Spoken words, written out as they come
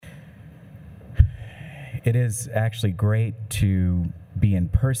It is actually great to be in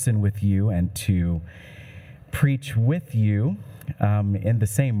person with you and to preach with you in the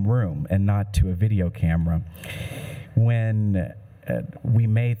same room and not to a video camera. When we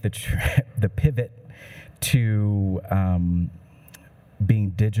made the pivot to being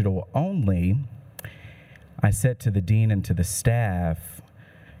digital only, I said to the dean and to the staff,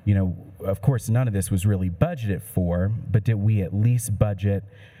 you know, of course, none of this was really budgeted for, but did we at least budget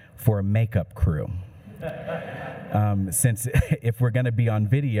for a makeup crew? Since if we're going to be on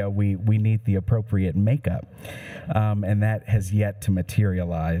video, we need the appropriate makeup, and that has yet to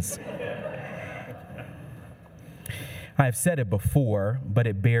materialize. I've said it before, but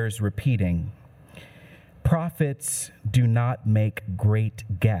it bears repeating. Prophets do not make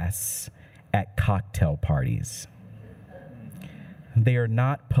great guests at cocktail parties. They are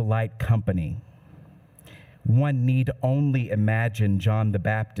not polite company. One need only imagine John the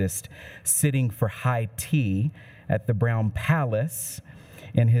Baptist sitting for high tea at the Brown Palace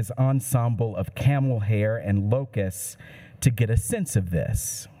in his ensemble of camel hair and locusts to get a sense of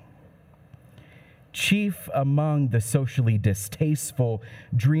this. Chief among the socially distasteful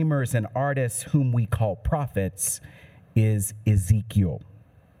dreamers and artists whom we call prophets is Ezekiel.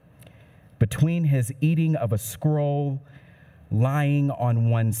 Between his eating of a scroll, lying on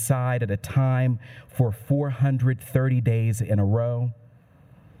one side at a time for 430 days in a row,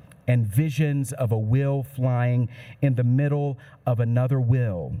 and visions of a wheel flying in the middle of another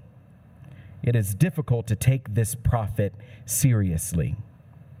wheel, it is difficult to take this prophet seriously.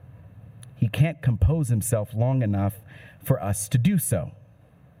 He can't compose himself long enough for us to do so.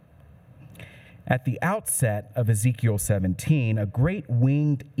 At the outset of Ezekiel 17, a great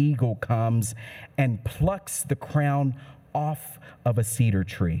winged eagle comes and plucks the crown off of a cedar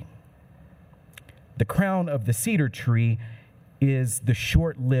tree. The crown of the cedar tree is the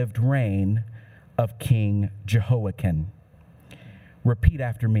short-lived reign of King Jehoiakim. Repeat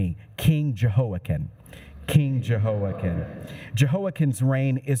after me, King Jehoiakim. King Jehoiakim. Jehoiakim's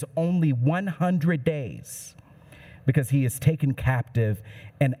reign is only 100 days because he is taken captive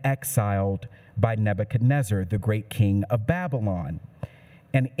and exiled by Nebuchadnezzar, the great king of Babylon,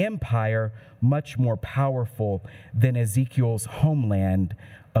 an empire much more powerful than Ezekiel's homeland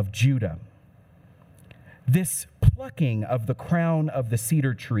of Judah. This plucking of the crown of the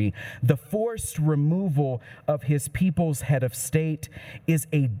cedar tree, the forced removal of his people's head of state, is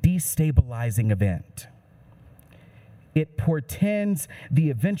a destabilizing event. It portends the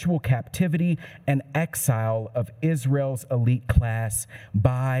eventual captivity and exile of Israel's elite class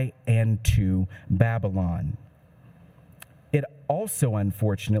by and to Babylon. It also,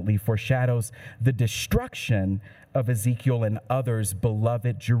 unfortunately, foreshadows the destruction of Ezekiel and others'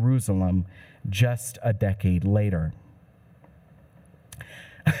 beloved Jerusalem just a decade later.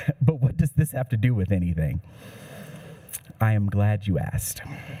 But what does this have to do with anything? I am glad you asked.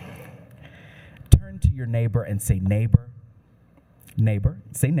 Turn to your neighbor and say, neighbor. Neighbor.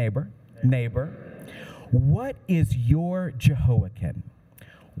 Say neighbor. Neighbor. What is your Jehoiakim?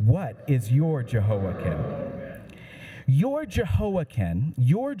 What is your Jehoiakim? Your Jehoiakim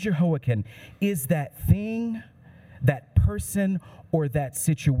is that thing, that person, or that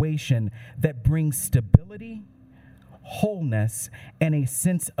situation that brings stability, wholeness, and a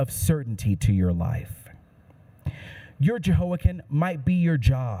sense of certainty to your life. Your Jehoiakim might be your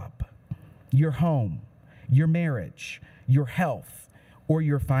job, your home, your marriage, your health, or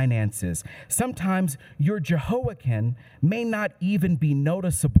your finances. Sometimes your Jehoiakim may not even be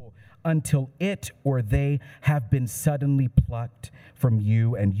noticeable until it or they have been suddenly plucked from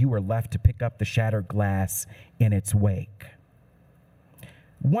you and you are left to pick up the shattered glass in its wake.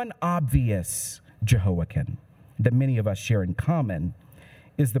 One obvious Jehoiakim that many of us share in common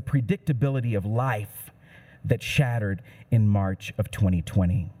is the predictability of life that shattered in March of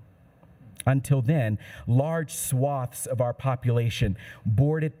 2020. Until then, large swaths of our population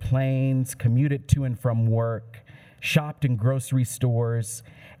boarded planes, commuted to and from work, shopped in grocery stores,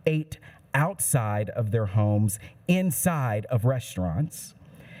 ate outside of their homes, inside of restaurants,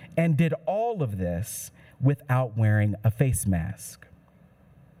 and did all of this without wearing a face mask.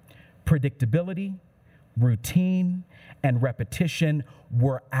 Predictability, routine, and repetition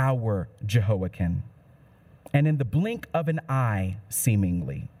were our Jehoiakim. And in the blink of an eye,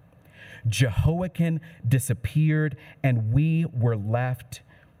 seemingly, Jehoiakim disappeared, and we were left,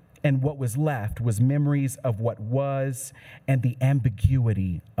 and what was left was memories of what was and the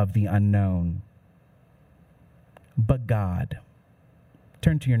ambiguity of the unknown. But God.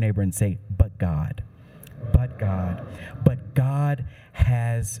 Turn to your neighbor and say, but God. But God. But God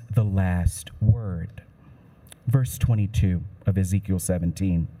has the last word. Verse 22 of Ezekiel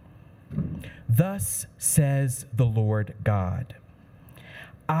 17. Thus says the Lord God,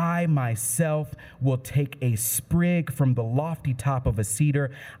 I myself will take a sprig from the lofty top of a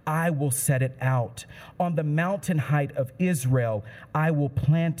cedar. I will set it out. On the mountain height of Israel, I will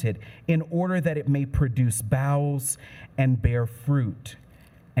plant it in order that it may produce boughs and bear fruit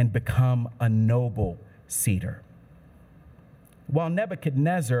and become a noble cedar. While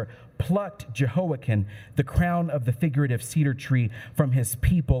Nebuchadnezzar plucked Jehoiakim, the crown of the figurative cedar tree, from his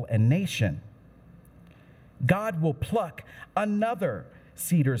people and nation, God will pluck another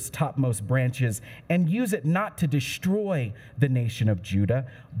cedar's topmost branches and use it not to destroy the nation of Judah,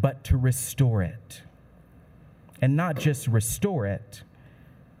 but to restore it. And not just restore it,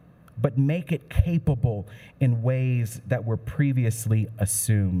 but make it capable in ways that were previously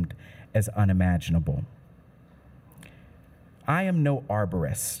assumed as unimaginable. I am no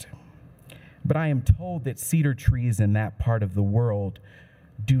arborist, but I am told that cedar trees in that part of the world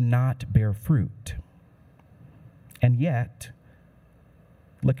do not bear fruit. And yet,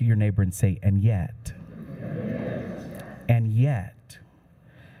 look at your neighbor and say, and yet,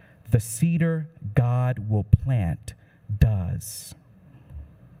 the cedar God will plant does.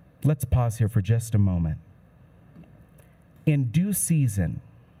 Let's pause here for just a moment. In due season,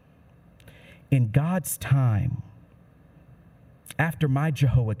 in God's time, after my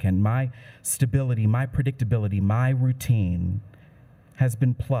Jehoiakim, my stability, my predictability, my routine has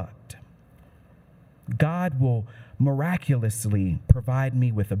been plucked, God will miraculously provide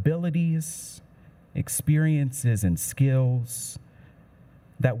me with abilities, experiences, and skills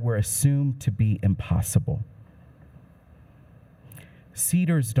that were assumed to be impossible.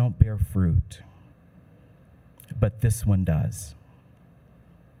 Cedars don't bear fruit, but this one does.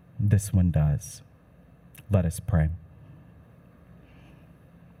 This one does. Let us pray.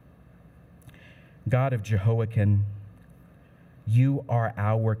 God of Jehoiakim, you are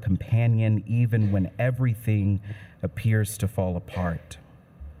our companion even when everything appears to fall apart.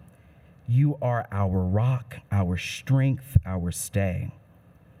 You are our rock, our strength, our stay.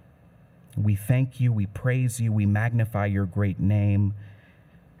 We thank you, we praise you, we magnify your great name,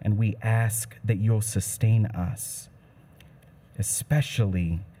 and we ask that you'll sustain us,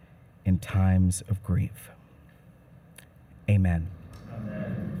 especially in times of grief. Amen.